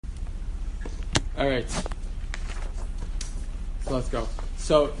All right. So let's go.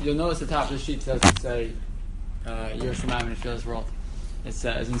 So you'll notice the top of the sheet doesn't say Yiras Shamayim in a fearless world. It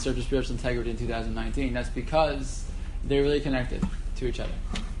says in search of spiritual integrity in 2019. That's because they're really connected to each other.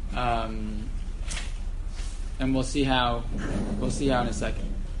 And we'll see how in a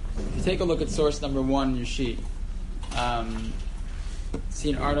second. If you take a look at source number 1 in your sheet, see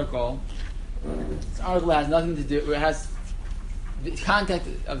an article. This article has nothing to do. It has the content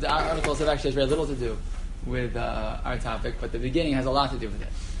of the articles have actually has very little to do with our topic, but the beginning has a lot to do with it.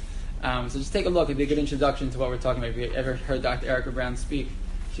 So just take a look. It'd be a good introduction to what we're talking about. If you ever heard Dr. Erica Brown speak,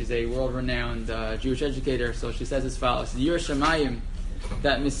 she's a world-renowned Jewish educator. So she says as follows: Yiras Shamayim,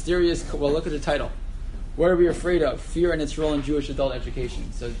 that mysterious. Well, look at the title. What are we afraid of? Fear and its role in Jewish adult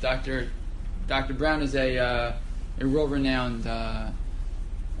education. So Dr. Brown is a world-renowned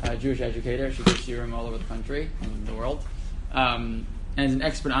Jewish educator. She gives shiurim all over the country and the world, and is an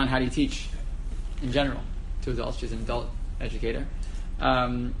expert on how do you teach in general to adults. She's an adult educator.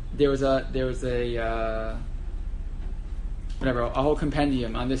 There was a whole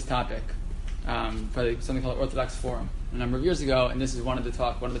compendium on this topic for something called Orthodox Forum a number of years ago, and this is one of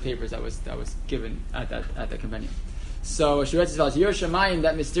the papers that was given at that compendium. So she writes as follows: Yiras Shamayim,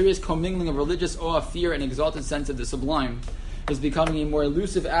 that mysterious commingling of religious awe, fear, and exalted sense of the sublime, is becoming a more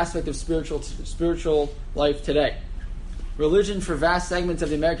elusive aspect of spiritual life today. Religion for vast segments of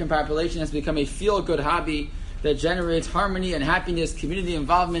the American population has become a feel-good hobby that generates harmony and happiness, community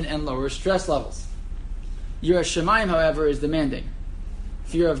involvement, and lower stress levels. Yiras Shamayim, however, is demanding.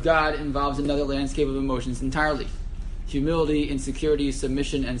 Fear of God involves another landscape of emotions entirely. Humility, insecurity,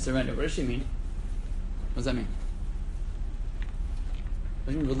 submission, and surrender. What does she mean? What does that mean?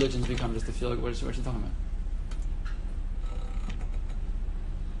 What do you mean religion's become just a feel-good? What's she talking about?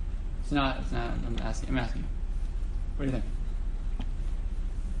 It's not. I'm asking you. What do you think?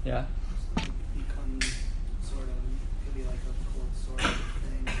 Yeah? Become sort of, could be like a cult sort of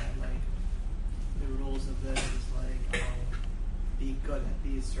thing that like, the rules of this is like, be good at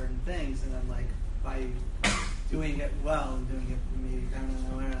these certain things, and then like, by doing it well and doing it maybe kind of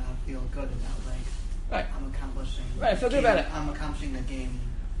in a way that I feel good about, like, right. I'm accomplishing. Right, feel good about it. I'm accomplishing the game.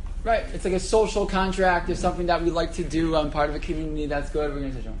 Right, it's like a social contract. There's something that we like to do. I'm part of a community. That's good. We're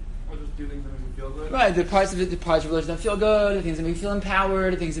going to or just do things that make me feel good. Right, the parts of religion that feel good, the things that make me feel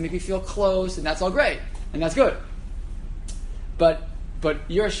empowered, the things that make me feel close, and that's all great, and that's good. But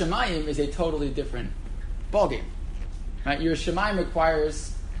Yiras Shamayim is a totally different ballgame. Right, Yiras Shamayim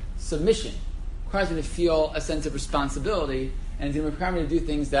requires submission, requires me to feel a sense of responsibility, and it's going to require me to do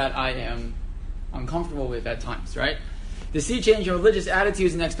things that I am uncomfortable with at times. Right. The sea change in religious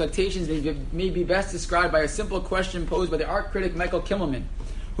attitudes and expectations may be best described by a simple question posed by the art critic Michael Kimmelman,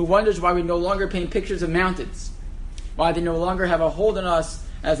 who wonders why we no longer paint pictures of mountains, why they no longer have a hold on us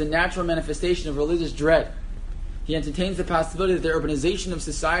as a natural manifestation of religious dread. He entertains the possibility that the urbanization of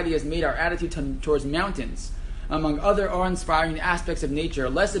society has made our attitude towards mountains, among other awe-inspiring aspects of nature,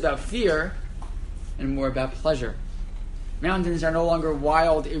 less about fear and more about pleasure. Mountains are no longer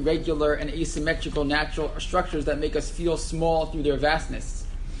wild, irregular, and asymmetrical natural structures that make us feel small through their vastness.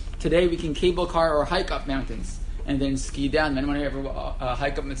 Today we can cable car or hike up mountains and then ski down. Anyone here ever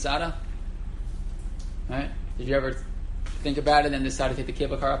hike up Masada? Right? Did you ever think about it and then decide to take the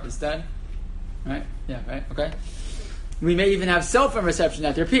cable car up instead? Right? Yeah, right? Okay. We may even have cell phone reception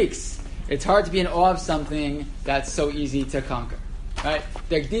at their peaks. It's hard to be in awe of something that's so easy to conquer. Right?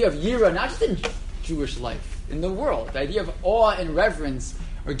 The idea of Yira, not just in Jewish life, in the world, the idea of awe and reverence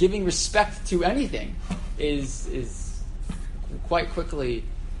or giving respect to anything is quite quickly,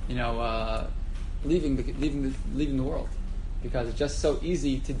 leaving the world, because it's just so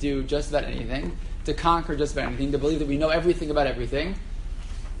easy to do just about anything, to conquer just about anything, to believe that we know everything about everything.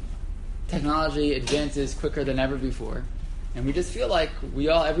 Technology advances quicker than ever before, and we just feel like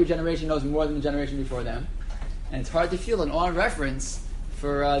every generation knows more than the generation before them, and it's hard to feel an awe and reverence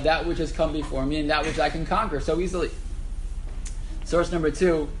for that which has come before me and that which I can conquer so easily. Source number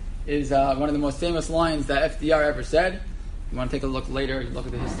 2 is one of the most famous lines that FDR ever said. You want to take a look later, look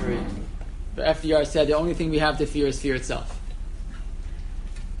at the history. But FDR said, the only thing we have to fear is fear itself.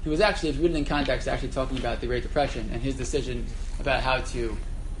 He was actually, if you read it in context, actually talking about the Great Depression and his decision about how to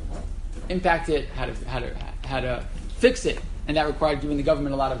impact it, how to fix it, and that required giving the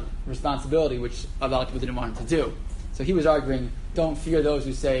government a lot of responsibility, which a lot of people didn't want him to do. So he was arguing, don't fear those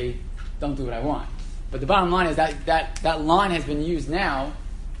who say, don't do what I want. But the bottom line is that line has been used now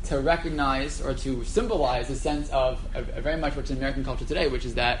to recognize or to symbolize a sense of very much what's in American culture today, which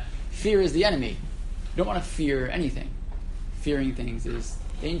is that fear is the enemy. You don't want to fear anything. Fearing things is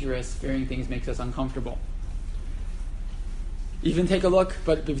dangerous. Fearing things makes us uncomfortable. Even take a look,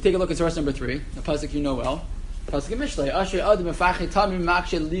 but if you take a look at source number 3, the pasuk you know well, pasuk in Mishlei, Asher Adam Mefachei Tamim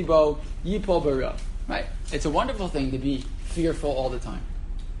Makshe Libo Yipol Barav. Right? It's a wonderful thing to be fearful all the time.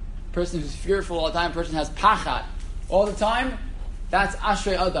 A person who's fearful all the time, a person who has pachat all the time, that's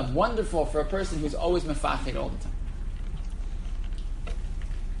Ashrei Adam. Wonderful for a person who's always mefachet all the time.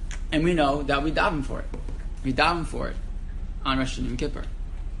 And we know that we daven for it. We daven for it on Rosh Hashanah Yom Kippur.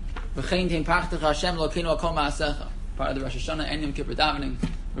 V'chein tein pachtecha Hashem Elokeinu al kol ma'asecha. Part of the Rosh Hashanah and Yom Kippur davening,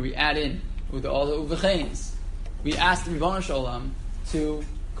 where we add in with all the uvecheins. We ask the Ribono Shel Olam to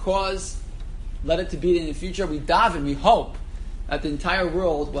let it to be in the future. We daven, we hope that the entire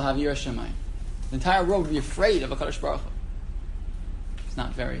world will have Yiras Shamayim. The entire world will be afraid of a Kadosh Baruch Hu. It's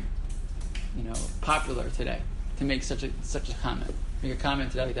not very, popular today to make such a comment. Make a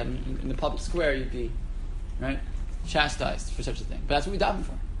comment today like that in the public square, you'd be, right, chastised for such a thing. But that's what we daven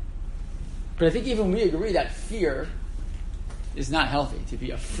for. But I think even we agree that fear is not healthy. To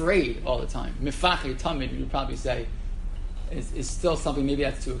be afraid all the time, mifachei tamid, we would probably say, is still something. Maybe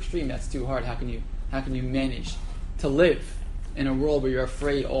that's too extreme. That's too hard. How can you manage to live in a world where you're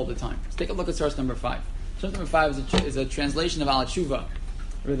afraid all the time? Let's take a look at source number 5. Source number 5 is a translation of Al Shuva,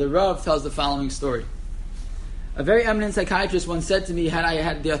 where the Rav tells the following story. A very eminent psychiatrist once said to me, had I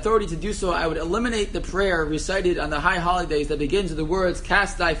had the authority to do so, I would eliminate the prayer recited on the high holidays that begins with the words,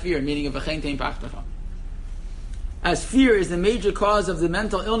 cast thy fear, meaning of v'chein tein pachtecha. As fear is the major cause of the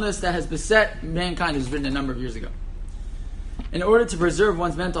mental illness that has beset mankind, as written a number of years ago. In order to preserve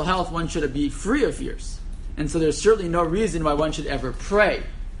one's mental health, one should be free of fears. And so there's certainly no reason why one should ever pray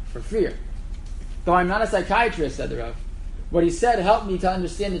for fear. Though I'm not a psychiatrist, said the Rav, what he said helped me to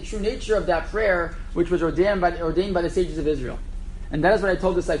understand the true nature of that prayer, which was ordained by the sages of Israel. And that is what I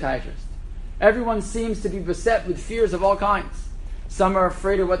told the psychiatrist. Everyone seems to be beset with fears of all kinds. Some are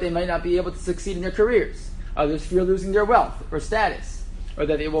afraid of what they might not be able to succeed in their careers. Others fear losing their wealth or status, or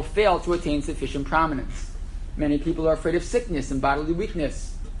that they will fail to attain sufficient prominence. Many people are afraid of sickness and bodily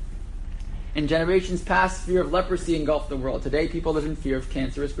weakness. In generations past, fear of leprosy engulfed the world. Today, people live in fear of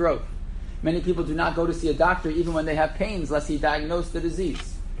cancerous growth. Many people do not go to see a doctor even when they have pains, lest he diagnose the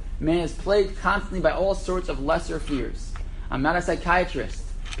disease. Man is plagued constantly by all sorts of lesser fears. I'm not a psychiatrist,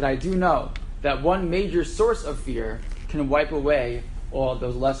 but I do know that one major source of fear can wipe away all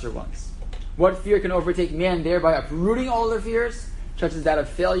those lesser ones. What fear can overtake man, thereby uprooting all their fears, such as that of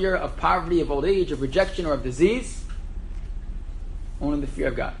failure, of poverty, of old age, of rejection, or of disease? Only the fear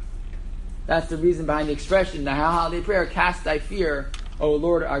of God. That's the reason behind the expression, the holiday prayer, cast thy fear, O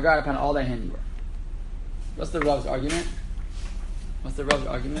Lord our God, upon all thy handiwork. What's the Rav's argument?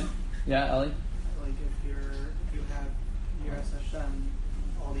 Yeah, Ellie? Like if you have Yiras Hashem,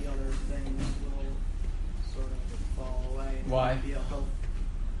 all the other things will sort of fall away. Why? Be a hope,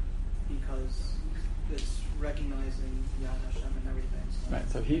 because it's recognizing Yad Hashem and everything. Right.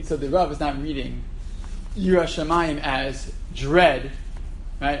 So the Rav is not reading Yiras Shamayim as dread,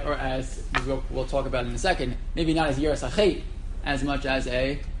 right? Or as we'll talk about in a second. Maybe not as Yiras Achet, as much as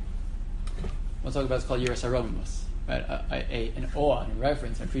we'll talk about, it's called Yiras HaRomimus, right? An awe, and a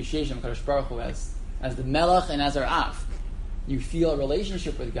reverence, an appreciation of Kadosh Baruch Hu as the Melech and as our Av. You feel a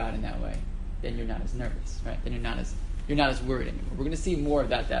relationship with God in that way, then you're not as nervous, right? Then you're not as worried anymore. We're going to see more of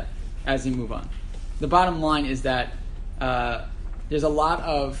that as we move on. The bottom line is that there's a lot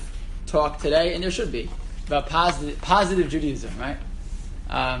of talk today, and there should be, about positive Judaism, right?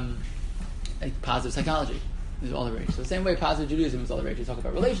 Like positive psychology is all the rage. So the same way positive Judaism is all the rage. You talk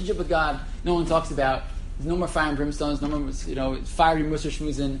about relationship with God. No one talks about, there's no more fire and brimstones, no more fiery Musar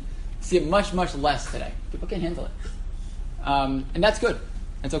Shmuzin. See it much, much less today. People can't handle it. And that's good.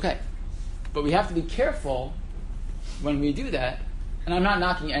 That's okay. But we have to be careful when we do that. And I'm not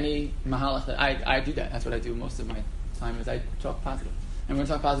knocking any mahalach that I do that. That's what I do most of my time, is I talk positive. And we're going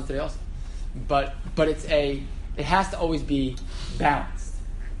to talk positive today also. But it has to always be balanced.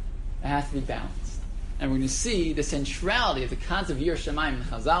 It has to be balanced. And we're going to see the centrality of the concept of Yiras Shamayim in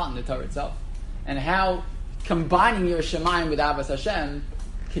Chazal and the Torah itself, and how combining Yiras Shamayim with Avas Hashem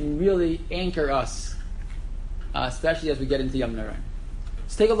can really anchor us, especially as we get into Yom Narayan.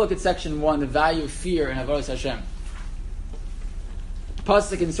 Let's take a look at section 1, the value of fear in Avodas Hashem.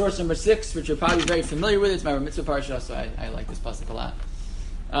 Pasuk in source number 6, which you're probably very familiar with. It's my mitzvah parsha, so I like this pasuk a lot.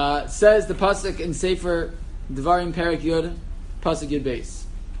 Says the pasuk in Sefer Devarim Perek Yud, pasuk Yud Beis.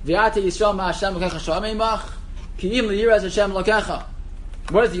 What is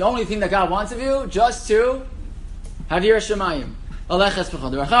the only thing that God wants of you? Just to have Yiras Shamayim.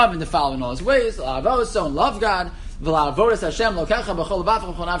 And to follow in all His ways, and love God,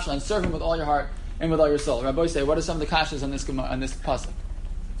 and serve Him with all your heart and with all your soul. Rabbi say, what are some of the kashas on this pasuk?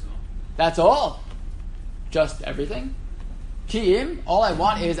 That's all. Just everything? Ki'im, all I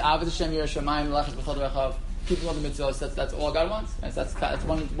want is Avodas Hashem, Yiras Shamayim, Lechas B'chol Derechav, keep all the mitzvahs. That's all God wants. That's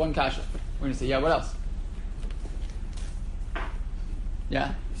one kasha. We're going to say, yeah, what else?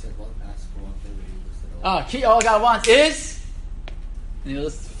 Yeah? You said one ask for one thing, but you listed All God wants is, and you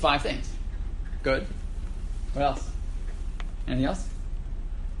list 5 things. Good. What else? Anything else?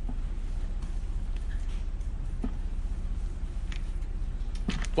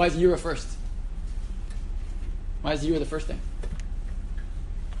 Why is Yira first? Why is Yira the first thing?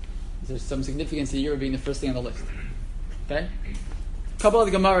 Is there some significance to Yira being the first thing on the list? Okay? A couple of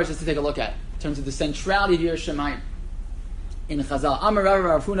the Gemaras just to take a look at in terms of the centrality of Yiras Shamayim in Chazal. Amar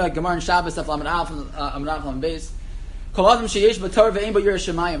Rav Huna, Gemara in Shabbos, Amar Alf on base. Kol Adam sheyesh b'Torah ve'ein bo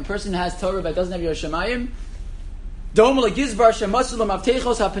Yiras Shamayim. Person has Torah but doesn't have Yiras Shamayim. Dom legizbar shemasu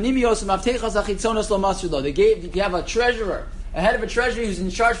l'mavtechos hapanimios l'mavtechos hachitzonos l'masu lo. You have a treasurer, a head of a treasury who's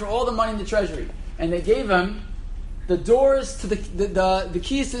in charge for all the money in the treasury, and they gave him the doors to the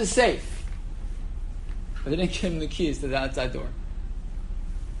keys to the safe, but they didn't give him the keys to the outside door.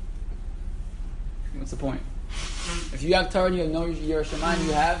 What's the point? If you have Torah and you have no Yiras Shamayim,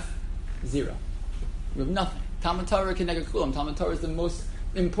 you have 0. You have nothing. Talmud Torah can nega kulam. Talmud Torah is the most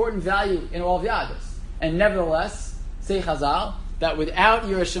important value in all of Yados. And nevertheless, say Chazal, that without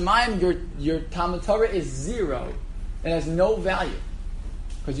Yiras Shamayim, your Talmud Torah is 0. It has no value.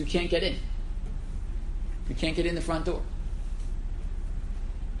 Because you can't get in. You can't get in the front door.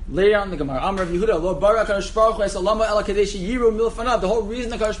 Later on in the Gemara, Amar Rav Yehuda, Lo bara HaKadosh Baruch Hu esalama ela kadei sheyiru milfanav. The whole reason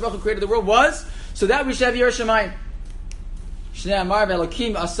the HaKadosh Baruch Hu created the world was so that we should have Yiras Shamayim. Shnei Amar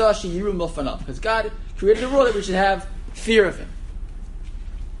v'Elokim asa sheyiru milfanav. Because God created the world that we should have fear of Him.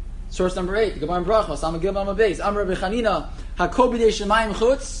 Source number 8, the Gemara in Brachos, Amar Gil Bama Beis, Amar Rabbi Chanina, Hakol b'dei Shamayim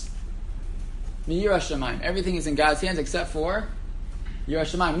chutz miYiras Shamayim. Everything is in God's hands except for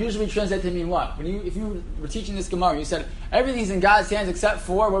Yiras Shamayim. Usually we translate to mean what? If you were teaching this Gemara, you said everything's in God's hands except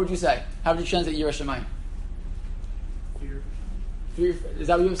for, what would you say? How would you translate Yiras Shamayim? Fear. Is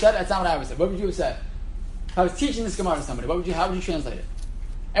that what you have said? That's not what I would have said. What would you have said? If I was teaching this Gemara to somebody, how would you translate it?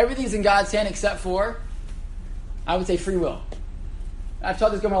 Everything's in God's hand except for, I would say free will. I've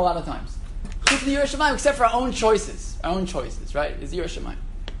taught this Gemara a lot of times. Chutz Yiras Shamayim, except for our own choices. Our own choices, right? Is Yiras Shamayim.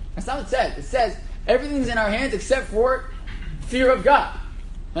 That's not what it says. It says everything's in our hands except for fear of God.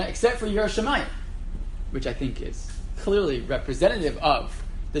 Right? Except for Yiras Shamayim. Which I think is clearly representative of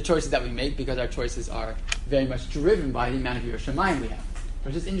the choices that we make, because our choices are very much driven by the amount of Yiras Shamayim we have. But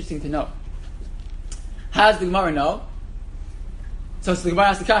it's just interesting to know. How does the Gemara know? So the Gemara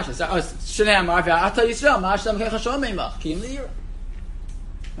asks the Kasha. Shnei Amar v'Ata Yisrael ma'ashem kechashom meimach ki im liyira.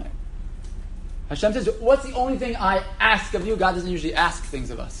 Hashem says, what's the only thing I ask of you? God doesn't usually ask things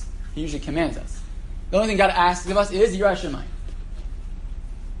of us. He usually commands us. The only thing God asks of us is Yiras Shamayim.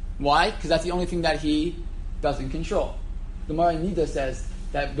 Why? Because that's the only thing that He doesn't control. The Gemara in Nida says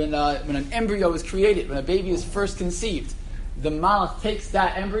that when an embryo is created, when a baby is first conceived, the Malach takes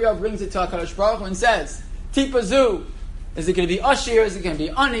that embryo, brings it to HaKadosh Baruch Hu and says, Tipazu, is it going to be Ashir? Is it going to be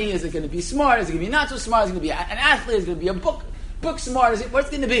Ani? Is it going to be smart? Is it going to be not so smart? Is it going to be an athlete? Is it going to be a book smart? What's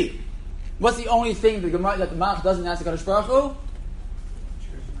it going to be? What's the only thing that the Malach doesn't ask the HaKadosh Baruch Hu?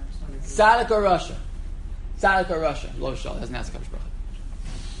 Sadik or Russia. Sadik or Russia. Lo Shal doesn't ask the HaKadosh Baruch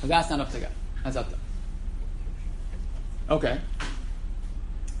Hu. That's not up to God. That's up to him. Okay.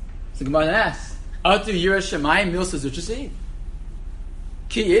 So the Gemara then asks, Atu Yiras Shamayim Milsa Zuchasi.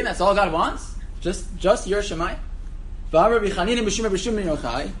 Kiyim, that's all God wants? Just Yiras Shamayim? V'amar b'chanina b'shum b'shum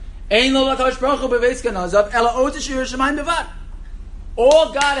b'yochai ein lo l'HaKadosh Baruch Hu b'veis kanazav ela otish Yiras Shamayim b'vad.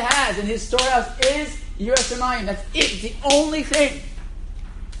 All God has in His storehouse is Yiras Shamayim. That's it. It's the only thing.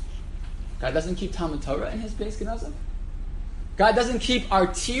 God doesn't keep Talmud Torah in His Beis Knazav. God doesn't keep our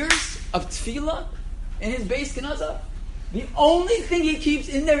tears of tefillah in His Beis Knazav. The only thing He keeps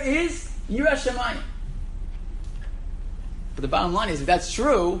in there is Yiras Shamayim. But the bottom line is, if that's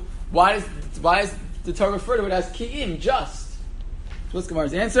true, why does the Torah refer to it as ki'im, just? So what's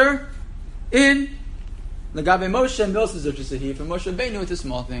Gemara's answer? In L'gabe Moshe and Milsa Zuchasahi. For Moshe Rabbeinu, it's a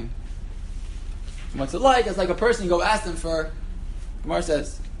small thing. What's it like? It's like a person, you go ask them for, Gemara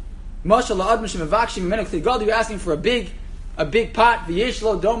says, Moshe la'ad Moshe mevakshim menach tigad, you're asking for a big pot, v'yesh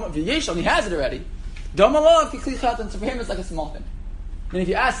lo doma, v'yesh lo, and he has it already. Doma lo, k'kli chatan, so for him it's like a small thing. And if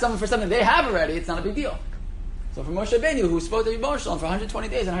you ask someone for something they have already, it's not a big deal. So for Moshe Rabbeinu, who spoke to Moshe for 120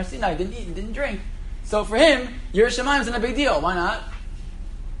 days on Har Sinai, didn't eat and didn't drink, so for him, Yiras Shamayim is not a big deal. Why not?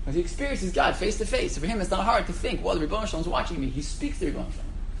 Because he experiences God face to face. So for him, it's not hard to think, well, the Rebbeinu Shalom is watching me. He speaks to the Rebbeinu Shalom.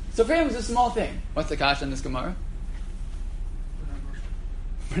 So for him, it's a small thing. What's the kasha in this Gemara?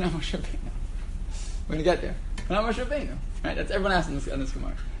 We're not Moshe Rabbeinu. We're going to get there. We're not Moshe Rabbeinu. Right? That's everyone asking in this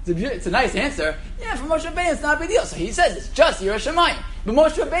Gemara. It's a nice answer. Yeah, for Moshe Rabbeinu, it's not a big deal. So he says it's just Yiras Shamayim. But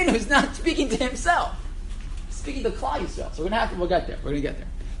Moshe Rabbeinu is not speaking to himself. He's speaking to Klal Yisrael. So we'll get there. We're going to get there.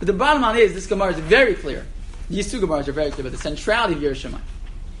 But the bottom line is, this Gemara is very clear. These two Gemaras are very clear about the centrality of Yiras Shamayim.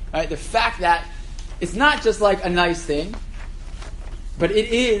 Right? The fact that it's not just like a nice thing, but it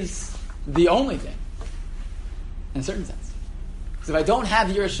is the only thing, in a certain sense. Because if I don't have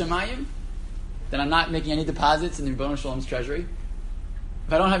Yiras Shamayim, then I'm not making any deposits in the Rebbeinu Shalom's treasury.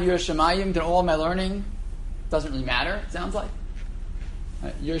 If I don't have Yiras Shamayim, then all my learning doesn't really matter, it sounds like.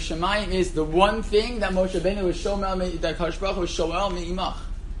 Right? Yiras Shamayim is the one thing that Moshe Rabbeinu was Shomel, that Kadosh Baruch Hu was Shoel Me'imach.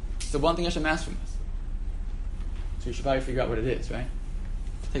 It's the one thing Hashem asked from us. So you should probably figure out what it is, right?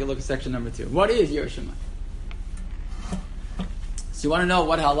 Take a look at section number 2. What is Yiras Shamayim? So you want to know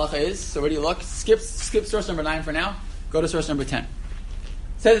what halacha is? So where do you look? Skip source number 9 for now. Go to source number 10. It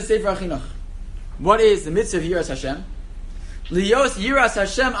says in Sefer HaChinuch, what is the mitzvah of Yiras Hashem? Lios Yiras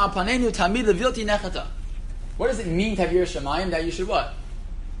Hashem al panenu tamid levilti nechata. What does it mean to have Yiras Shamayim? That you should what?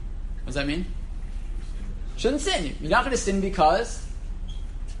 What does that mean? Shouldn't sin. You're not going to sin because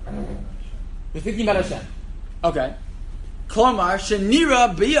you're thinking about Hashem. Okay. Klomar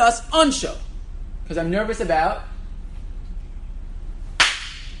shenira bias ansho. Because I'm nervous about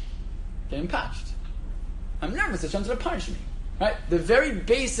getting punched. I'm nervous that Hashem's going to punish me. Right? The very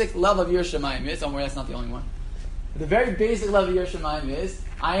basic level of Yiras Shamayim is, don't worry, that's not the only one. The very basic level of Yiras Shamayim is,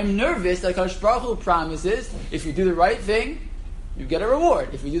 I am nervous that Kadosh Baruch Hu promises, if you do the right thing, you get a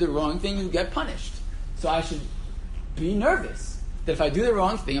reward. If you do the wrong thing, you get punished. So I should be nervous that if I do the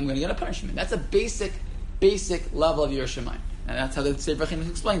wrong thing, I'm going to get a punishment. That's a basic level of Yiras Shamayim. And that's how the Sefer HaChinuch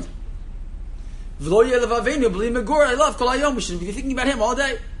explains it. V'lo yeh levavenu b'li megor elav kol hayom. We should be thinking about him all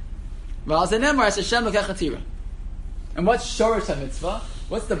day. V'al zenemar es Hashem lekech hatira. And what's Shoresh HaMitzvah?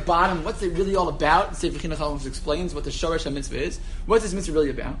 What's the bottom? What's it really all about? Sefer HaChinuch explains what the Shoresh HaMitzvah is. What's this mitzvah really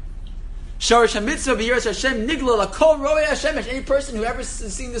about? Shoresh HaMitzvah b'yiras Hashem nigla lakol ro'ei Hashemesh. Any person who ever has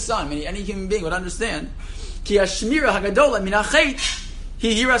seen the sun, any human being would understand. Ki hashmira hagadola min hachet hi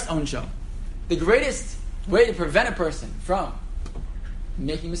yiras onsho. The greatest way to prevent a person from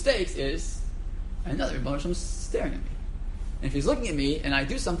making mistakes is, I know that Rebbeinu Shalom is staring at me. And if he's looking at me and I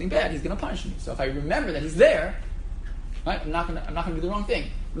do something bad, he's going to punish me. So if I remember that he's there, right, I'm not going to do the wrong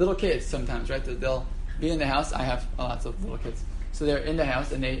thing. Little kids sometimes, right? They'll be in the house. I have lots of little kids, so they're in the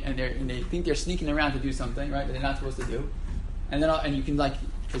house and they think they're sneaking around to do something, right? That they're not supposed to do. And then you can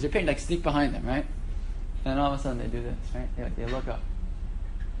because you're paying sneak behind them, right? And then all of a sudden they do this, right? They look up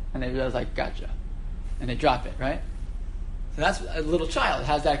and they realize gotcha, and they drop it, right? So that's a little child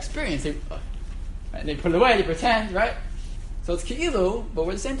has that experience. They put it away, they pretend, right? So it's ki'ilu, but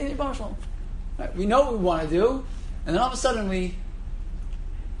we're the same thing in Rebbeinu Shalom. Right? We know what we want to do. And then all of a sudden we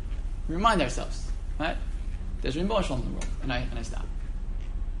remind ourselves, right? There's Rebbeinu Shalom in the world, and I stop.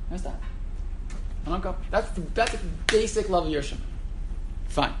 I don't go. That's the basic level of Yiras Shamayim.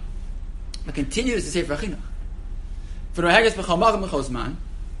 Fine. But continues to say for Chinuch. For Noheges b'chol magam b'chol zman.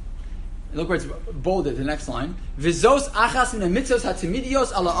 Look where it's bolded. The next line. V'zos achas min hamitzvos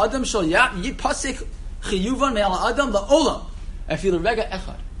hatimidios ala adam shel yipasik chiyuvan me'ala adam la'olam. Afil rega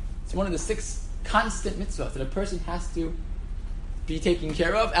echad. It's one of the 6 constant mitzvahs that a person has to be taken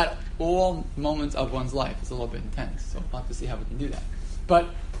care of at all moments of one's life. It's a little bit intense, so we'll have to see how we can do that. But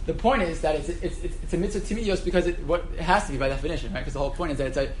the point is that it's a mitzvah timidios because it has to be by definition, right? Because the whole point is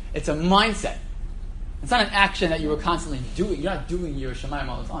that it's a mindset. It's not an action that you were constantly doing. You're not doing your Shamayim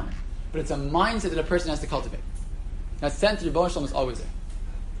all the time, but it's a mindset that a person has to cultivate. That sense of Rebbeinu Shalom is always there.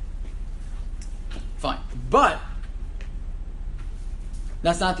 Fine, but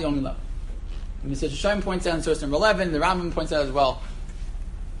that's not the only level. And the Shamayim points out in source number 11, the Rambam points out as well,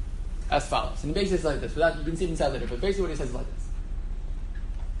 as follows. And basically it's like this. You can see it inside later, but basically what he says is like this.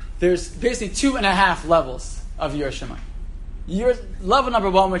 There's basically 2.5 levels of Yiras Shamayim. Level number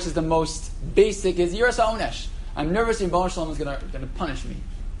 1, which is the most basic, is Yiras HaOnesh. I'm nervous that Rebbeinu Shalom is going to punish me.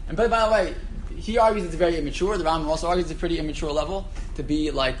 And by the way, he argues it's very immature. The Rambam also argues it's a pretty immature level to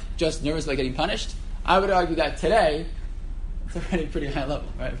be just nervous about getting punished. I would argue that today it's already a pretty high level.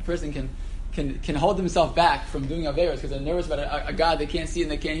 Right? If a person can hold themselves back from doing Averos because they're nervous about a God they can't see and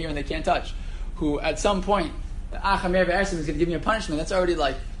they can't hear and they can't touch, who at some point the Achamer V'Ersim is going to give me a punishment. That's already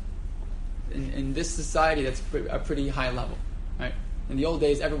in this society that's a pretty high level, right? In the old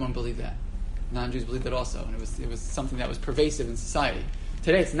days, everyone believed that. Non-Jews believed it also, and it was something that was pervasive in society.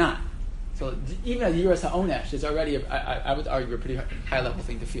 Today, it's not. So even a Yiras HaOnesh is already, I would argue, a pretty high level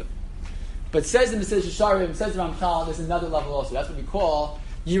thing to feel. But says in the Mesilas Yesharim, says in Ramchal, there's another level also. That's what we call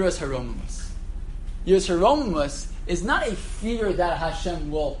Yiras Haromimus. Yiras Haromimus is not a fear that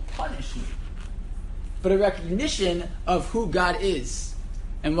Hashem will punish you, but a recognition of who God is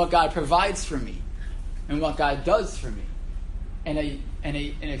and what God provides for me, and what God does for me, and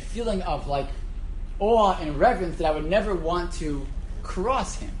a feeling of like awe and reverence that I would never want to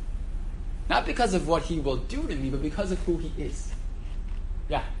cross Him. Not because of what He will do to me, but because of who He is.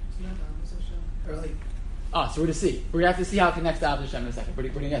 Yeah? Or like, so we're going to see. We're going to have to see how it connects to Avos Hashem in a second. We're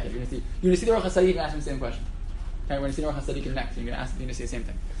going to get there. You're going to see the Ruach HaSadiq and ask him the same question. Okay, we're going to see the Ruach HaSadiq next. You're going to see the same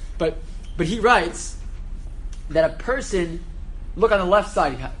thing. But he writes that a person, look on the left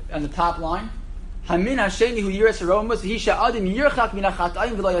side, on the top line, Hamin Hasheni hu Yiras haromus v'hi sha'adim yirchak min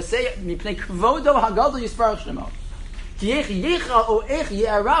hachatayim v'lo yaseh mipnei kvodo hagadol yisparach shemo. Ki ech yecha o ech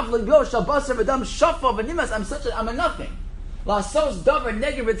ye'arav l'go shal basar v'dam shafa v'nimas. I'm a nothing. La'sos davar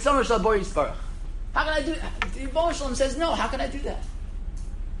neged v'tzomer shal bor yisparach. How can I do that? The Yibon Shalom says no. How can I do that?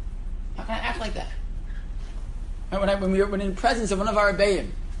 How can I act like that? When we're in the presence of one of our Rebbeim,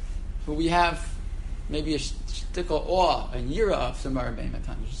 who we have maybe a shtickle awe and yira of some of our Rebbeim at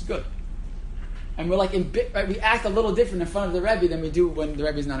times, which is good. And we're like, right, we act a little different in front of the Rebbe than we do when the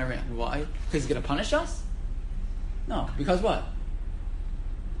Rebbe's not around. Why? Because he's going to punish us? No. Because what?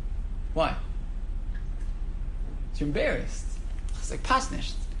 Why? You're embarrassed. It's like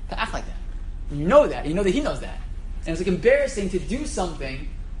pasnish to act like that. You know that. You know that he knows that. And it's like embarrassing to do something.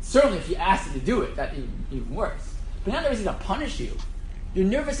 Certainly if you ask him to do it, that's even worse. But not nervous to punish you. You're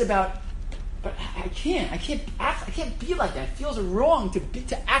nervous about, but I can't be like that. It feels wrong to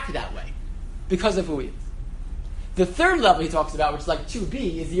act that way because of who he is. The third level he talks about, which is like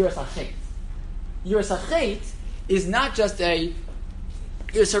 2B, is Yiras HaChet. Yiras HaChet is not just Yiras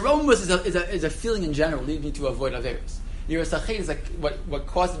Haromus is a feeling in general leading me to avoid Averos. Yiras HaChet is like what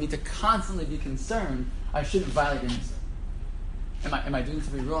causes me to constantly be concerned I shouldn't violate the mitzvah. Am I doing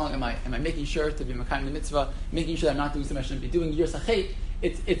something wrong? Am I making sure to be Makayim the mitzvah, making sure that I'm not doing something I shouldn't be doing? Yiras HaChet,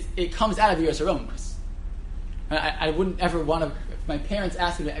 it comes out of Yiras Haromus. I wouldn't ever want to, if my parents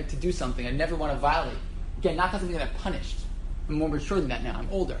asked me to do something, I'd never want to violate. Again, not because I'm going to get punished. I'm more mature than that now. I'm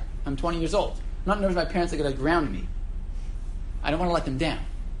older. I'm 20 years old. I'm not nervous my parents are going to ground me. I don't want to let them down.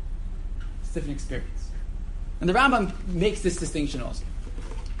 It's a different experience. And the Rambam makes this distinction also.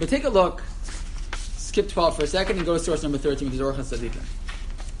 But take a look, skip 12 for a second, and go to source number 13, which is Ruach HaSadikim.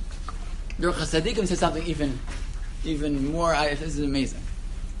 Ruach HaSadikim says something even more, this is amazing.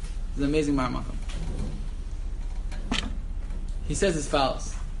 This is an amazing Maramakom. He says as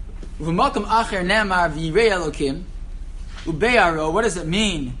follows. U'v'makom acher ne'amar v'yirei Elokim u'beyaro, what does it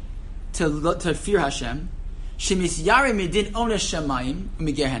mean to fear Hashem? Shemisyare midin onesh Shamayim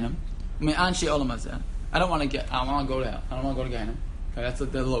u'migehenim u'me'anshe olam hazeh. I don't want to go to hell. I don't want to go to Gehenna. Okay, that's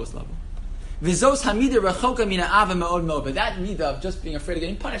the lowest level. V'zos hamida rechoka mina ava me'od me'od. But that midah of just being afraid of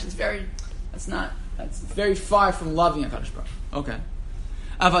getting punished, that's very far from loving a Kadosh Baruch. Okay.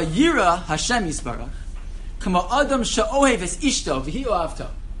 Ava yira Hashem yisbarach kama adam sha'ohev es ishto v'hi oavto.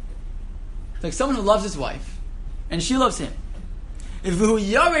 It's like someone who loves his wife, and she loves him. V'hu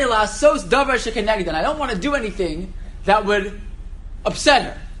yarei la'asos davar shekeneged. And I don't want to do anything that would upset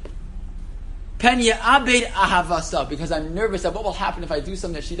her. Penya abed ahavasa, because I'm nervous that what will happen if I do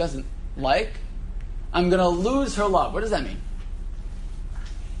something that she doesn't like. I'm going to lose her love. What does that mean?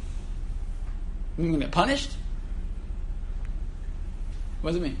 I'm going to get punished?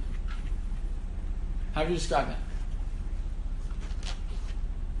 What does it mean? How do you describe that?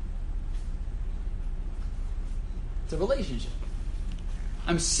 It's a relationship.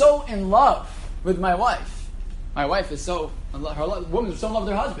 I'm so in love with my wife. My wife is woman is so in love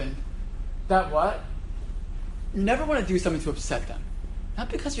with her husband that what? You never want to do something to upset them. Not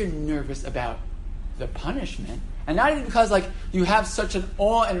because you're nervous about the punishment, and not even because like you have such an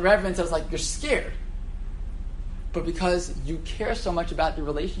awe and reverence as like you're scared, but because you care so much about the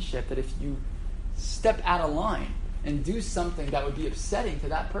relationship that if you step out of line and do something that would be upsetting to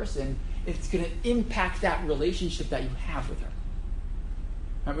that person, it's going to impact that relationship that you have with her.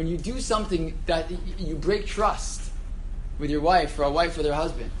 Right? When you do something that you break trust with your wife or a wife with her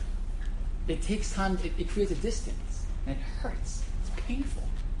husband, it takes time, it creates a distance, and it hurts. It's painful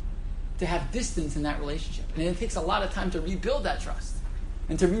to have distance in that relationship. And it takes a lot of time to rebuild that trust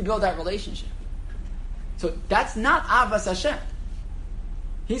and to rebuild that relationship. So that's not Avas Hashem.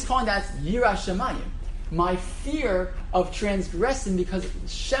 He's calling that Yiras Shamayim. My fear of transgressing because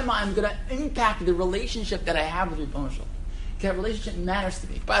Shema, I'm going to impact the relationship that I have with Rebbeinu Shalom. That relationship matters to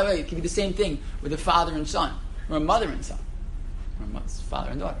me. By the way, it can be the same thing with a father and son, or a mother and son, or a father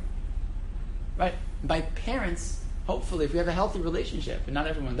and daughter. Right? By parents, hopefully, if we have a healthy relationship, and not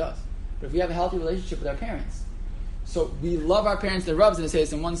everyone does, but if we have a healthy relationship with our parents, so we love our parents. The Rav's going to say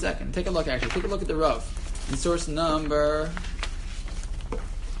this in 1 second. Take a look at the Rav. In source number,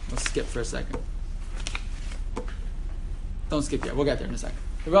 we'll skip for a second. Don't skip yet. We'll get there in a second.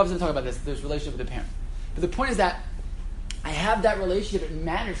 The Rav doesn't talk about this. There's relationship with the parent. But the point is that I have that relationship. It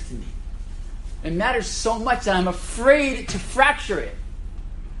matters to me. It matters so much that I'm afraid to fracture it.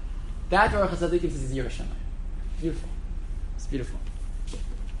 That's what Chassadik is Yiras Shamayim. Beautiful. It's beautiful.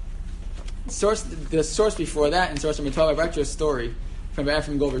 The source before that, in source number 12, I brought you a story from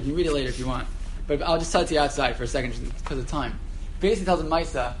Ephraim Goldberg. You can read it later if you want. But I'll just tell it to you outside for a second just because of time. Basically tells a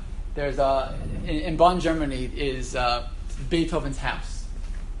Maisa, there's in Bonn, Germany, is Beethoven's house.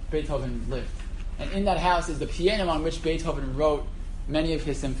 Beethoven lived. And in that house is the piano on which Beethoven wrote many of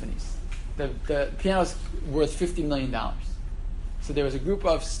his symphonies. The piano's worth $50 million. So there was a group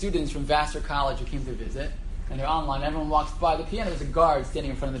of students from Vassar College who came to visit, and they're online. Everyone walks by the piano. There's a guard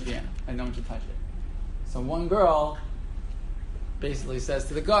standing in front of the piano, and no one can touch it. So one girl basically says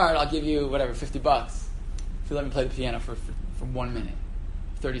to the guard, I'll give you, whatever, $50 if you let me play the piano for 1 minute,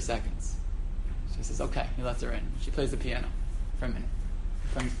 30 seconds. She says, okay. He lets her in. She plays the piano for a minute.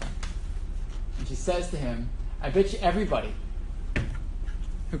 Friends play. And she says to him, I bet you everybody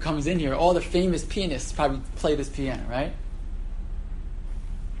who comes in here, all the famous pianists probably play this piano, right?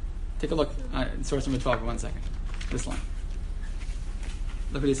 Take a look at source number 12 for 1 second. This line.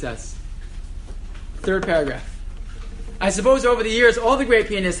 Look what he says. Third paragraph. I suppose over the years all the great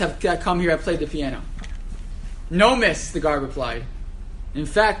pianists have come here have played the piano. No, miss, the guard replied. In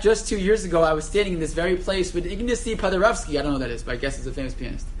fact, just 2 years ago I was standing in this very place with Ignacy Paderewski, I don't know who that is, but I guess it's a famous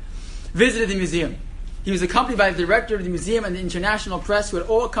pianist, visited the museum. He was accompanied by the director of the museum and the international press who had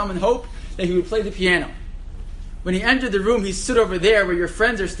all come in hope that he would play the piano. When he entered the room, he stood over there where your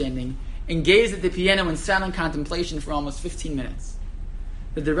friends are standing and gazed at the piano in silent contemplation for almost 15 minutes.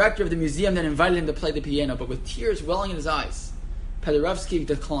 The director of the museum then invited him to play the piano, but with tears welling in his eyes, Paderewski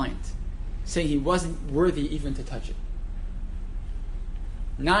declined, saying he wasn't worthy even to touch it.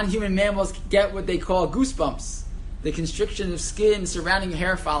 Non-human mammals get what they call goosebumps, the constriction of skin surrounding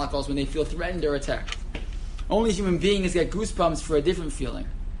hair follicles when they feel threatened or attacked. Only human beings get goosebumps for a different feeling,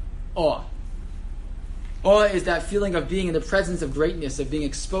 awe. Awe is that feeling of being in the presence of greatness, of being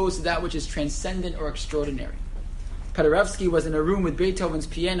exposed to that which is transcendent or extraordinary. Paderewski was in a room with Beethoven's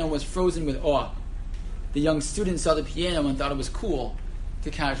piano and was frozen with awe. The young student saw the piano and thought it was cool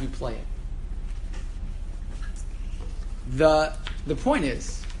to casually play it. The point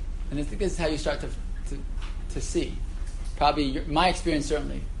is, and I think this is how you start to see, probably my experience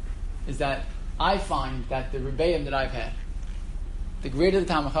certainly, is that I find that the Rebbeim that I've had, the greater the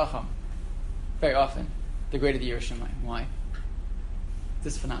Talmid Chacham, very often, the greater the Yiras Shamayim. Why?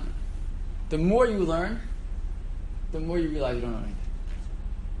 This phenomenon. The more you learn, the more you realize you don't know anything.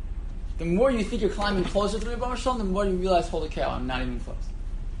 The more you think you're climbing closer to the Rebbe Shalom, the more you realize, holy cow, I'm not even close.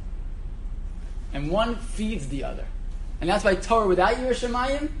 And one feeds the other. And that's why Torah without Yiras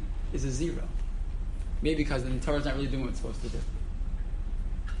Shamayim is a zero. Maybe because then the Torah is not really doing what it's supposed to do.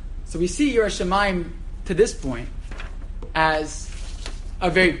 So we see Yiras Shamayim to this point as a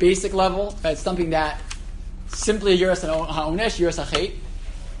very basic level. It's something that simply Yiras HaOnesh, Yiras HaChet,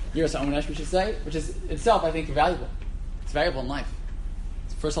 Yiras HaOnesh we should say, which is itself, I think, valuable. It's valuable in life.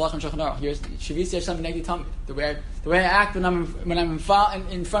 It's first halach in Shulchan Aruch. Here's Shavisi Hashem B'negdi Tamid. The way I act when I'm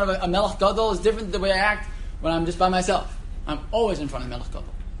in front of a Melech Gadol is different than the way I act when I'm just by myself. I'm always in front of the Melech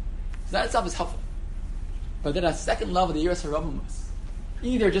Gadol. So that itself is helpful. But then at second level, the Yiras HaRabbamus,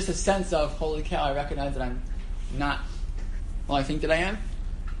 either just a sense of, holy cow, I recognize that I'm not all I think that I am,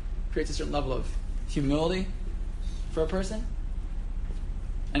 creates a certain level of humility for a person.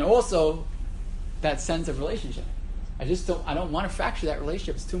 And also, that sense of relationship. I don't want to fracture that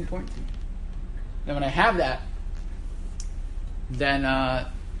relationship. It's too important to me. And when I have that, then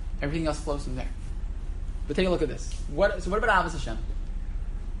everything else flows from there. But take a look at this. What about Ahavas Hashem?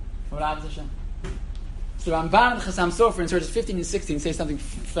 What about Ahavas Hashem? So the Ramban and Chassam Sofer in sources 15 and 16 say something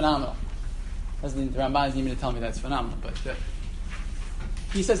phenomenal. The Ramban doesn't even tell me that's phenomenal, but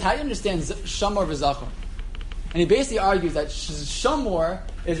he says, how do you understand Shamor v'Zachor? And he basically argues that Shamor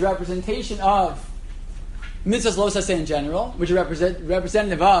is representation of Mitzvahs Lo Saseh in general, which is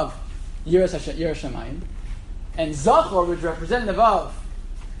representative of Yiras Shamayim, and Zachor, which is representative of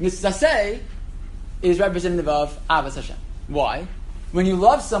Mitzvahs Saseh, is representative of Ahavas Hashem. Why? When you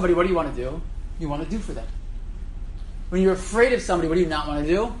love somebody, what do you want to do? You want to do for them. When you're afraid of somebody, what do you not want to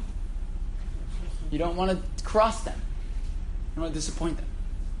do? You don't want to cross them. You don't want to disappoint them.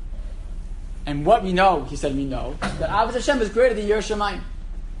 And what we know, he said we know, that Ahavas Hashem is greater than Yiras Shamayim.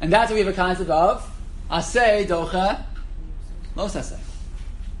 And that's what we have a concept of Aseh Docha Lo Saseh.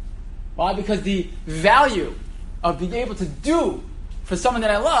 Why? Because the value of being able to do for someone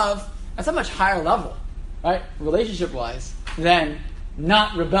that I love, that's a much higher level, right? Relationship-wise, than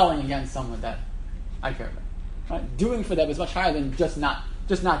not rebelling against someone that I care about. Right? Doing for them is much higher than just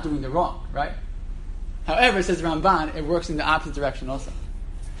just not doing the wrong, right? However, says Ramban, it works in the opposite direction also.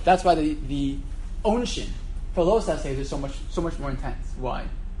 That's why the onshin for los aseh is so much more intense. Why?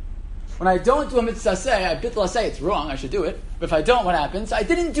 When I don't do a mitzvah aseh, I bittul aseh, it's wrong, I should do it. But if I don't, what happens? I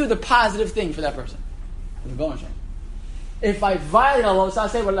didn't do the positive thing for that person. If I violate a los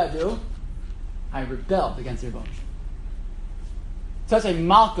aseh, what did I do? I rebelled against the Rebbeinu Shem. So that's a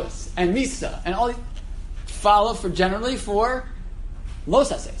malchus and misa and all these follow generally for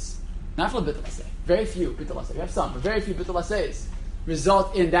los asehs, not for bittul aseh. Very few bittul aseh. We have some, but very few bittul asehs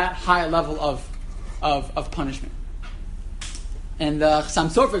result in that high level of punishment. And Chassam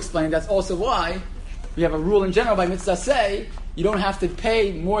Sofer explained that's also why we have a rule in general by mitzvah aseh, you don't have to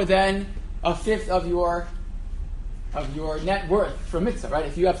pay more than a fifth of your net worth for a mitzvah, right?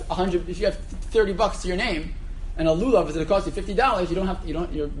 If you have $30 to your name, and a lulav is going to cost you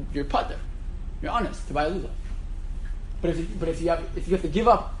 $50, you're putter. You're honest to buy a lulav. But if you have to give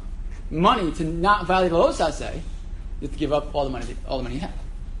up money to not violate the los aseh, you have to give up all the money you have.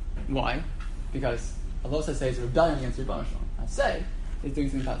 Why? Because a los aseh is a rebellion against your Rebbeinu Shem. Aseh is doing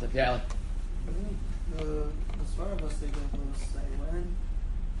something positive. Yeah, Alec. The Svarah of us they go say when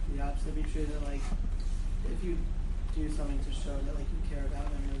the opposite be true that like if you do something to show that like you care about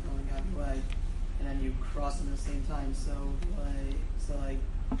them, you're going out of the way, and then you cross them at the same time. So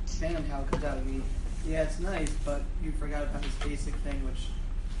depending on how it comes out, it'd be, yeah, it's nice, but you forgot about this basic thing which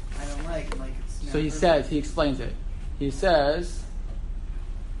I don't like, and like it's. So he explains it. He says.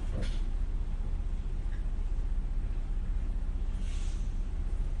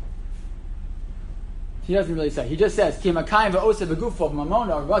 He doesn't really say. He just says, "Ki makayim ve'oseh begufo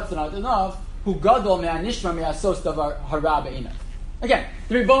mamona ratzon adonov hu gadol me'anishma me'asos davar hara be'inav." Again,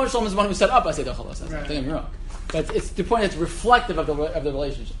 the Rebbeinu Shalom is the one who set up Aseh Dochalos. Don't get me wrong, but it's the point. It's reflective of the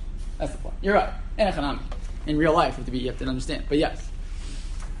relationship. That's the point. You're right. And economic. In real life, you have to understand. But yes,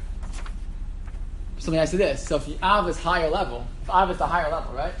 something I say this. So if Av is higher level, if Av is the higher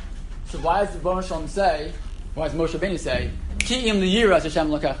level, right? So why does the Rebbeinu Shalom say? Why does Moshe Rabbeinu say, "Ki im liyiras Hashem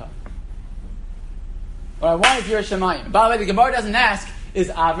lokecha"? What I want is Yiras Shamayim. By the way, the Gemara doesn't ask, is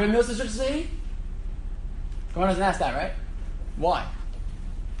Avram Milsa Shurtzei? Gemara doesn't ask that, right? Why?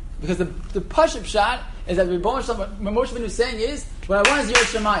 Because the Pashup shot is that what Moshe Rabbeinu is saying is, what I want is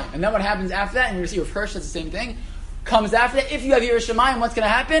Yiras Shamayim. And then what happens after that, and you're going to see Rav Hirsch does the same thing, comes after that. If you have Yiras Shamayim, what's going to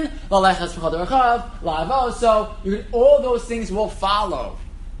happen? So all those things will follow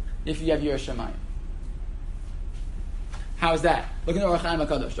if you have Yiras Shamayim. How is that? Look at the Orach Chaim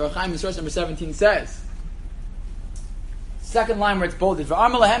HaKadosh. The Orach Chaim in source number 17 says, second line where it's bolded. All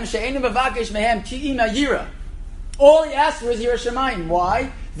he asked for is Yiras Shamayim.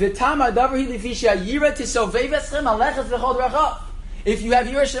 Why? If you have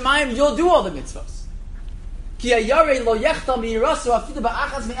Yiras Shamayim, you'll do all the mitzvahs. If you have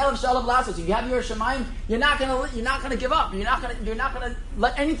Yiras Shamayim, you're not going to give up. You're not going to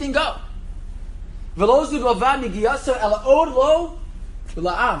let anything go. If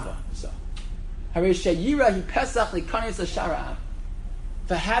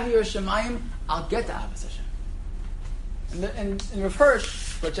I have Yiras Shamayim, I'll get to Avos Hashem. And Rav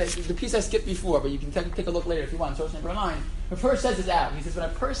Hirsch, which the piece I skipped before, but you can take a look later if you want, source number 9, Rav Hirsch says this out. He says, when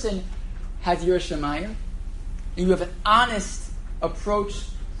a person has Yiras Shamayim, and you have an honest approach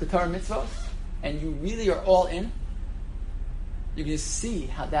to Torah mitzvot, and you really are all in, you can see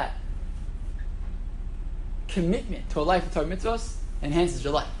how that commitment to a life of Torah mitzvot enhances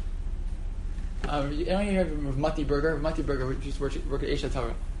your life. I don't even hear of Mati Berger. Mati Berger just worked at Esha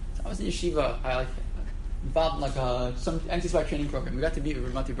Torah. So I was in yeshiva. I involved in some anti-SWAT training program. We got to meet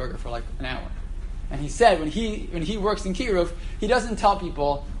with Mati Berger for like an hour. And he said when he works in Kiruv, he doesn't tell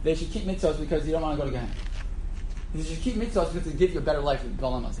people they should keep mitzvahs because you don't want to go to Gehenna. He says you should keep mitzvahs because it give you a better life in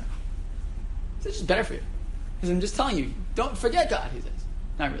B'olam Hazeh. So it's just better for you. He says, I'm just telling you, don't forget God. He says,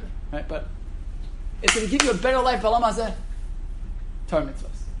 not really, right? But it's going to give you a better life B'olam Hazeh. Torah mitzvahs.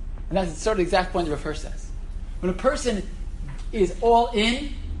 And that's sort of the exact point that Rav Hirsch says. When a person is all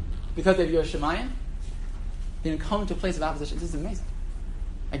in because they have Yiras Shamayim, they're going to come to a place of opposition. This is amazing.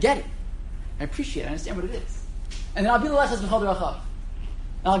 I get it. I appreciate it. I understand what it is. And then I'll be the lechas b'chol d'rachav.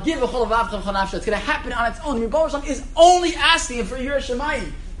 And I'll give b'chol avavchem chol nafsha. It's going to happen on its own. The Rebbeinu Shalom is only asking for Yiras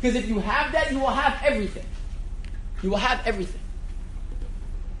Shamayim. Because if you have that, you will have everything. You will have everything.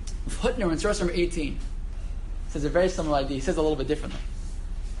 Hutner in source number 18 says a very similar idea. He says a little bit differently.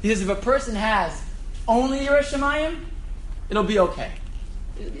 He says if a person has only Yiras Shamayim, it'll be okay.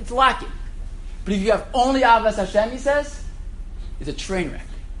 It's lacking. But if you have only Avos Hashem, he says, it's a train wreck.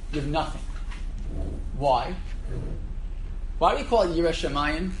 You have nothing. Why? Why do we call it Yiras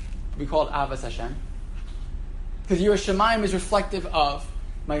Shamayim? We call it Avos Hashem. Because Yiras Shamayim is reflective of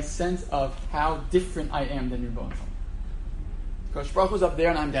my sense of how different I am than Rebbeinu Shalom. Because Baruch Hu's up there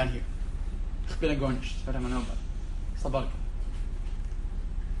and I'm down here.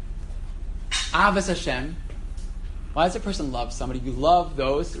 Avas Hashem. Why does a person love somebody? You love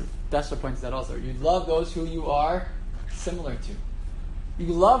those, Dessler points that also, you love those who you are similar to.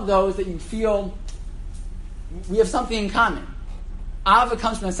 You love those that you feel we have something in common. Ava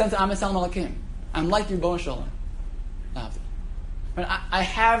comes from the sense of Amisal Malakim. I'm like Rebbeinu Shalom. But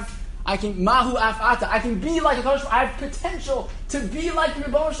I can Mahu Afata. I can be like a Kodesh. I have potential to be like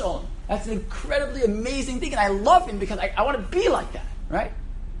Rebbeinu Shalom. That's an incredibly amazing thing, and I love him because I want to be like that, right?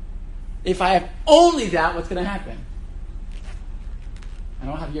 If I have only that, what's going to happen? I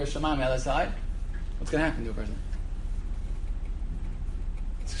don't have Yiras Shamayim on the other side. What's going to happen to a person?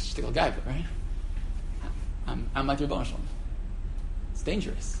 It's just a little guy, but right? I'm like Rebbeinu Shalom. It's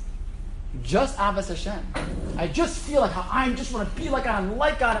dangerous. Just Avas Hashem. I just feel like how I just want to be like God. I'm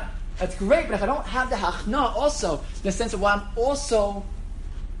like God. That's great, but if I don't have the Hachna also, in the sense of why I'm also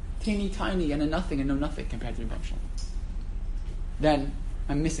teeny tiny and a nothing and no nothing compared to Rebbeinu Shalom, then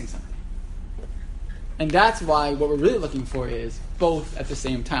I'm missing something. And that's why what we're really looking for is both at the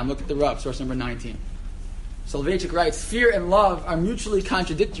same time. Look at the Rav, source number 19. Soloveitchik writes, fear and love are mutually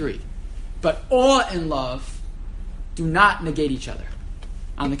contradictory, but awe and love do not negate each other.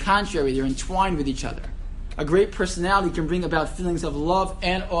 On the contrary, they're entwined with each other. A great personality can bring about feelings of love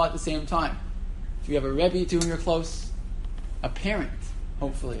and awe at the same time. If you have a Rebbe to whom you're close, a parent,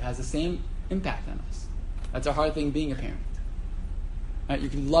 hopefully, has the same impact on us. That's a hard thing being a parent. Right? You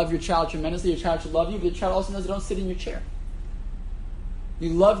can love your child tremendously, your child should love you, but your child also knows you don't sit in your chair. You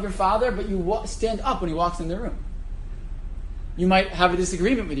love your father, but you stand up when he walks in the room. You might have a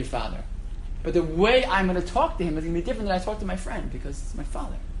disagreement with your father, but the way I'm going to talk to him is going to be different than I talk to my friend because it's my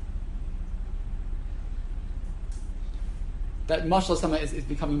father. That mashal is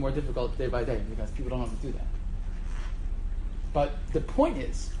becoming more difficult day by day because people don't know how to do that. But the point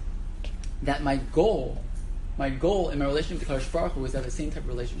is that my goal in my relationship to Kadosh Baruch Hu is to have the same type of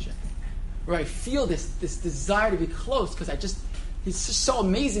relationship, where I feel this desire to be close because he's just so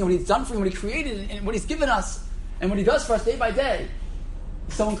amazing what he's done for me, what he created, and what he's given us, and what he does for us day by day.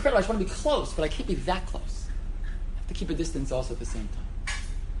 It's so incredible. I just want to be close, but I can't be that close. I have to keep a distance also at the same time.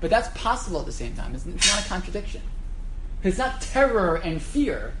 But that's possible at the same time. It's not a contradiction. It's not terror and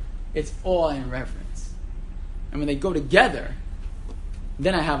fear. It's awe and reverence. And when they go together,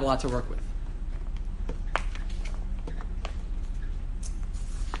 then I have a lot to work with.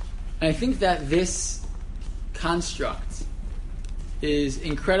 And I think that this construct is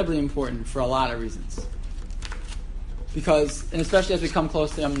incredibly important for a lot of reasons. Because, and especially as we come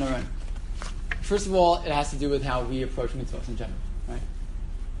close to Yom Noraim, first of all, it has to do with how we approach mitzvahs in general, right?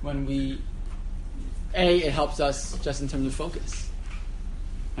 It helps us just in terms of focus.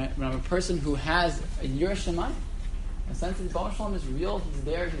 Right? When I'm a person who has a Yiras Shamayim, a sense that the Baruch Shalom is real, he's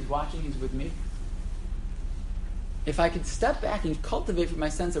there, he's watching, he's with me. If I could step back and cultivate for my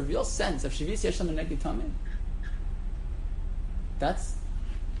sense a real sense of Shavis Yeshem and Negdi Tamim, that's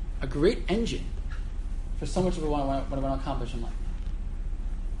a great engine for so much of what I want to accomplish in life.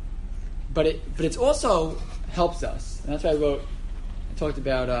 But it's also helps us, and that's why I talked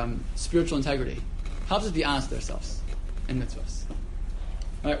about spiritual integrity. Helps us be honest with ourselves in mitzvahs.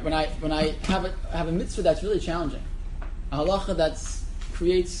 Right? When I have a mitzvah that's really challenging, a halacha that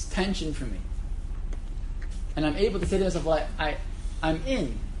creates tension for me, and I'm able to say to myself, well, I'm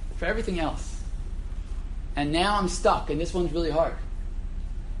in for everything else, and now I'm stuck, and this one's really hard.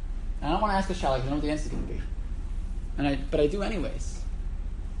 And I don't want to ask a shayla because I don't know what the answer is going to be, but I do anyways,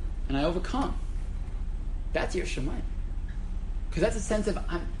 and I overcome. That's Yiras Shamayim, because that's a sense of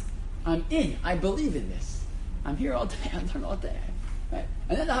I'm in. I believe in this. I'm here all day. I learn all day. Right?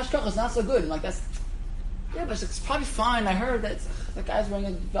 And then the hashkacha is not so good. I'm like, but it's probably fine. I heard that guy's wearing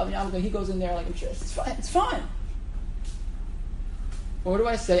a velvet yarmulke. He goes in there like, I'm sure it's fine. It's fine. Or what do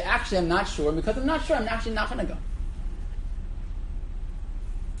I say? Actually, I'm not sure. And because I'm not sure, I'm actually not going to go.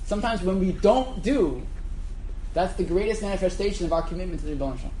 Sometimes when we don't do, that's the greatest manifestation of our commitment to the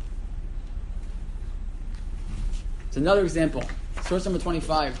Rebbeinu Shalom. It's another example. Source number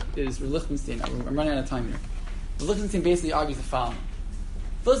 25 is Lichtenstein. I'm running out of time here. Lichtenstein basically argues the following.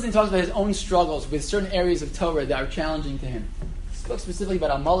 Lichtenstein talks about his own struggles with certain areas of Torah that are challenging to him. He spoke specifically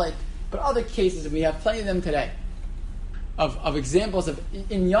about Amalek, but other cases, and we have plenty of them today, of examples of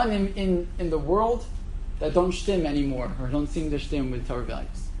inyanim in the world that don't shtim anymore, or don't seem to shtim with Torah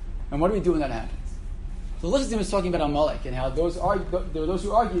values. And what do we do when that happens? So Lichtenstein was talking about Amalek and how there are those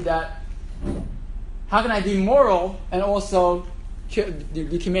who argue that how can I be moral and also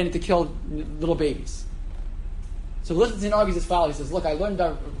be commanded to kill little babies? So Lichtenstein argues as follows. He says, look, I learned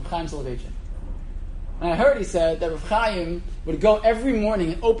about Rav Chaim Soloveitchik. And I heard, he said, that Rav Chaim would go every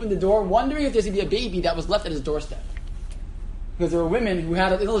morning and open the door, wondering if there's going to be a baby that was left at his doorstep. Because there were women who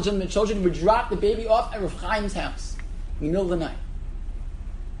had illegitimate children who would drop the baby off at Rav Chaim's house in the middle of the night.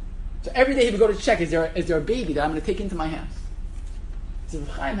 So every day he would go to check, is there a baby that I'm going to take into my house? So Rav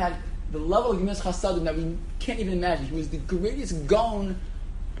Chaim had the level of Yiras Chasadim that we can't even imagine. He was the greatest Gaon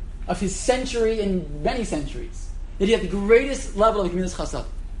of his century and many centuries. That he had the greatest level of Yiras Chasadim.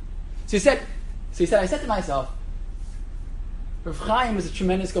 So he said, I said to myself, Rav Chaim was a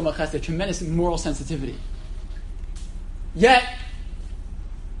tremendous Gaon Chesed, a tremendous moral sensitivity. Yet,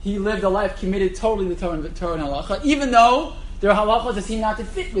 he lived a life committed totally to Torah and Halacha, even though there are halachos that seem not to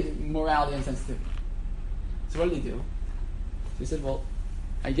fit with morality and sensitivity. So what did he do? So he said, well,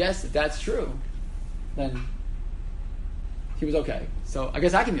 I guess if that's true, then he was okay. So I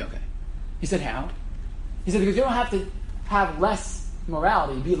guess I can be okay. He said, how? He said, because you don't have to have less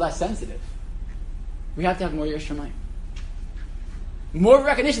morality, be less sensitive. We have to have more Yiras Shamayim. More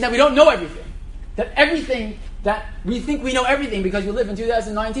recognition that we don't know everything. That everything that we think we know everything because we live in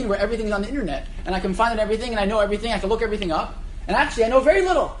 2019 where everything's on the internet and I can find out everything and I know everything, I can look everything up. And actually I know very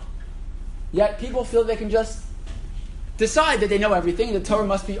little. Yet people feel they can just decide that they know everything and the Torah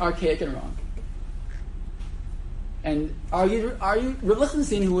must be archaic and wrong. And are you Rav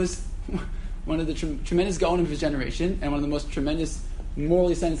Lichtenstein, who was one of the tremendous Gaon of his generation and one of the most tremendous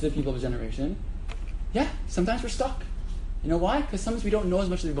morally sensitive people of his generation? Yeah, sometimes we're stuck. You know why? Because sometimes we don't know as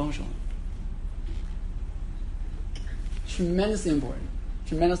much as the Rebbeinu Shalom. Tremendously important.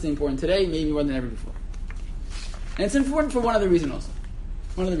 Tremendously important today, maybe more than ever before. And it's important for one other reason also.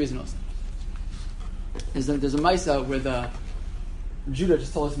 There's a Maisa where Judah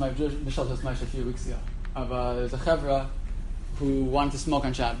just told us a few weeks ago. There's a Chevra who wanted to smoke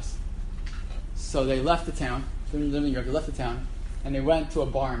on Shabbos. So they left the town, they lived in New York, they left the town, and they went to a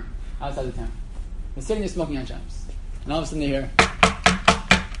barn outside the town. They're sitting there smoking on Shabbos. And all of a sudden they hear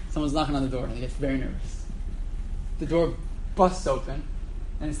someone's knocking on the door, and they get very nervous. The door busts open,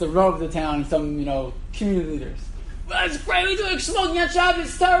 and it's the Rav of the town and some, community leaders. Well, it's great, we're doing smoking on Shabbos,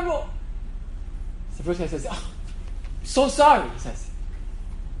 it's terrible. So the first guy says, oh, I'm so sorry, he says.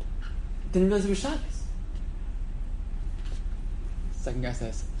 Didn't realize it was Shabbos. The second guy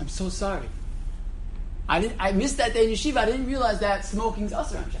says, I'm so sorry. I missed that day in yeshiva, I didn't realize that smoking's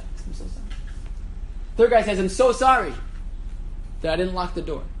usher on Shabbos. I'm so sorry. Third guy says, I'm so sorry that I didn't lock the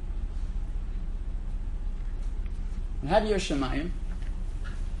door. When I have Yiras Shamayim,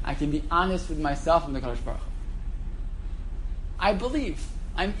 I can be honest with myself and the Kadosh Baruch Hu. I believe,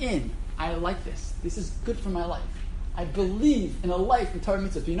 I'm in, I like this. This is good for my life. I believe in a life in Torah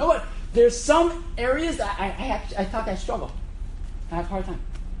mitzvahs. But you know what? There's some areas that I thought I struggle. I have a hard time.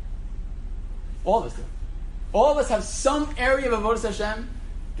 All of us do. All of us have some area of Avodas Hashem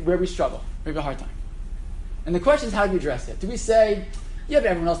where we struggle. We have a hard time. And the question is, how do we address it? Do we say, yeah, but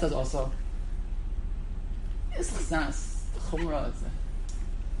everyone else does also? It's not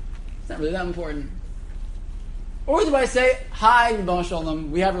really that important. Or do I say, hi, Rebbeinu Shalom,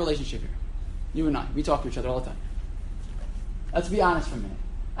 we have a relationship here. You and I. We talk to each other all the time. Let's be honest for a minute.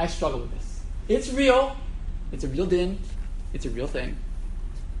 I struggle with this. It's real. It's a real din. It's a real thing.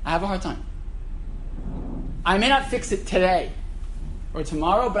 I have a hard time. I may not fix it today or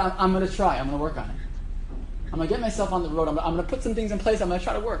tomorrow, but I'm going to try. I'm going to work on it. I'm going to get myself on the road. I'm going to put some things in place. I'm going to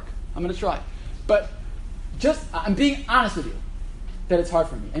try to work. I'm going to try. But I'm being honest with you that it's hard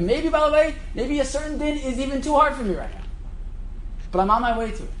for me. And maybe, by the way, maybe a certain din is even too hard for me right now. But I'm on my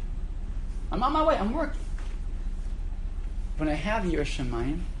way to it. I'm on my way. I'm working. When I have Yiras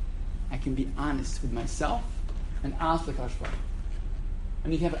Shamayim, I can be honest with myself and honest with Kadosh Baruch Hu.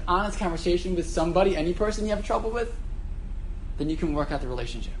 And you can have an honest conversation with somebody, any person you have trouble with, then you can work out the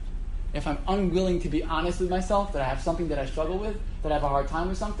relationship. If I'm unwilling to be honest with myself, that I have something that I struggle with, that I have a hard time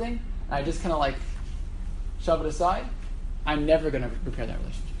with something, and I just kind of shove it aside, I'm never going to repair that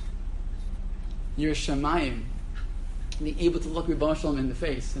relationship. Yiras Shamayim, being able to look Rebbeinu Shalom in the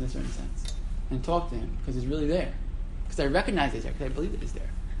face, in a certain sense, and talk to him, because he's really there. Because I recognize he's there, because I believe that he's there.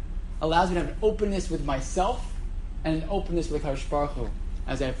 Allows me to have an openness with myself, and an openness with Kadosh Baruch Hu,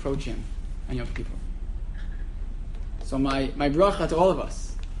 as I approach him and Yom Kippur. So my bracha to all of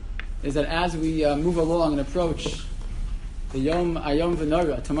us is that as we move along and approach the Yom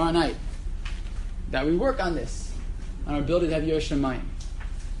V'Nora, tomorrow night, that we work on this, on our ability to have Yiras Shamayim.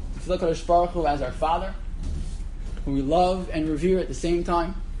 To feel Kadosh Baruch Hu as our Father, who we love and revere at the same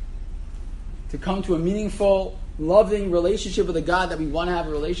time, to come to a meaningful, loving relationship with a God that we want to have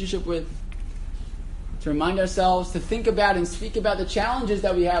a relationship with, to remind ourselves to think about and speak about the challenges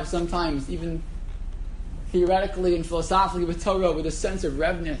that we have sometimes, even theoretically and philosophically with Torah with a sense of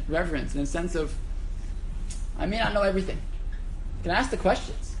reverence and a sense of, I may not know everything. I can ask the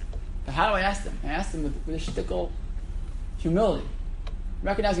questions, but how do I ask them? I ask them with a shtickle humility,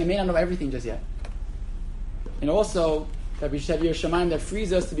 recognizing I may not know everything just yet. And also that we should have Yiras Shamayim that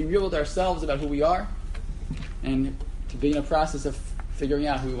frees us to be real with ourselves about who we are and to be in a process of figuring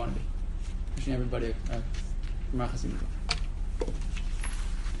out who we want to be. Wishing everybody a